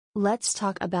Let's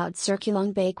talk about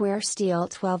Circulon Bakeware Steel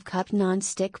 12 Cup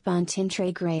Non-Stick Bun Tin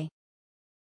Tray Gray.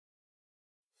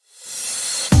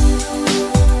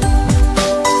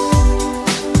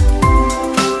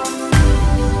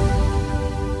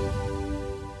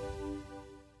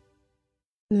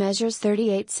 Measures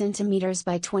 38 cm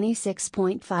by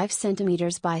 26.5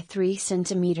 cm by 3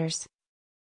 cm.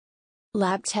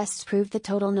 Lab tests prove the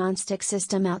Total Nonstick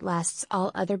System outlasts all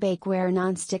other bakeware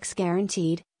non-sticks,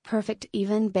 guaranteed perfect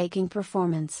even baking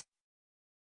performance.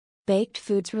 Baked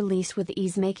foods release with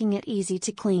ease, making it easy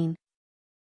to clean.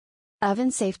 Oven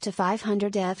safe to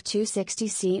 500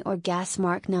 F260C or gas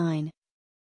Mark 9.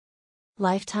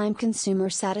 Lifetime consumer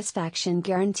satisfaction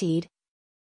guaranteed.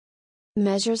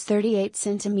 Measures 38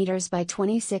 cm by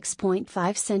 26.5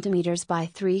 cm by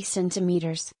 3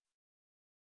 cm.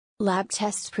 Lab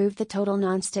tests prove the Total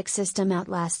Nonstick System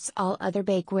outlasts all other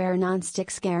bakeware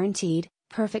non-sticks, guaranteed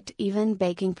perfect even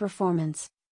baking performance.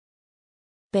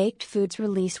 Baked foods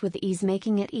release with ease,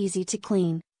 making it easy to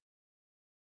clean.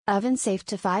 Oven safe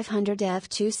to 500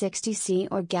 F260C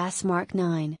or gas Mark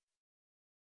 9.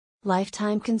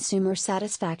 Lifetime consumer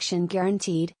satisfaction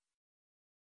guaranteed.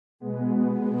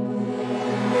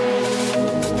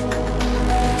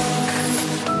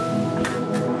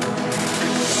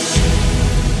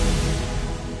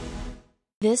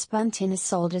 This bun tin is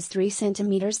sold as 3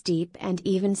 cm deep and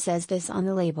even says this on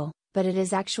the label, but it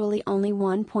is actually only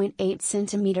 1.8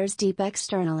 cm deep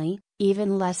externally,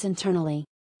 even less internally.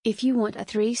 If you want a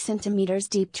 3 cm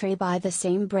deep tray, buy the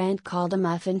same brand called a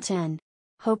muffin tin.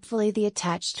 Hopefully the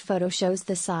attached photo shows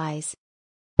the size.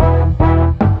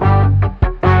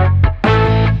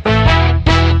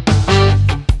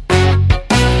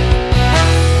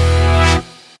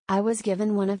 I was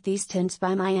given one of these tins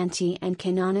by my auntie and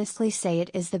can honestly say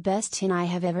it is the best tin I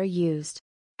have ever used.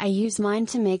 I use mine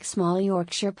to make small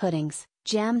Yorkshire puddings,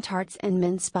 jam tarts and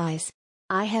mince pies.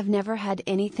 I have never had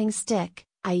anything stick.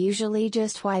 I usually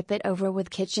just wipe it over with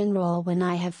kitchen roll when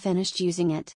I have finished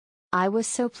using it. I was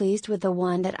so pleased with the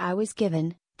one that I was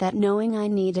given, that knowing I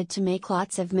needed to make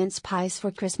lots of mince pies for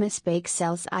Christmas bake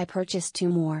sales, I purchased 2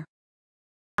 more.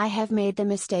 I have made the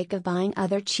mistake of buying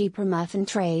other cheaper muffin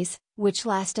trays, which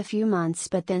last a few months,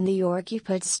 but then the Yorkie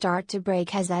puds start to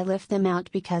break as I lift them out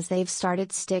because they've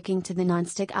started sticking to the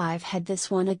nonstick. I've had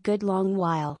this one a good long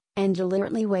while, and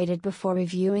deliberately waited before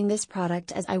reviewing this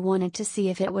product as I wanted to see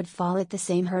if it would fall at the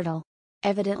same hurdle.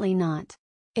 Evidently not.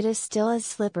 It is still as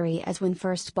slippery as when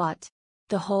first bought.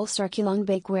 The whole Circulon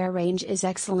Bakeware range is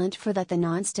excellent for that. The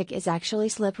nonstick is actually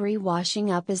slippery, washing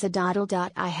up is a doddle.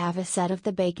 I have a set of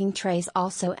the baking trays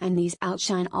also, and these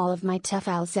outshine all of my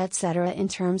Tefals etc. in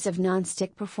terms of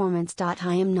nonstick performance.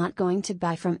 I am not going to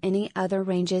buy from any other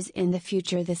ranges in the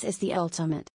future. This is the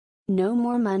ultimate. No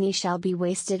more money shall be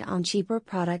wasted on cheaper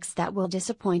products that will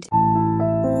disappoint.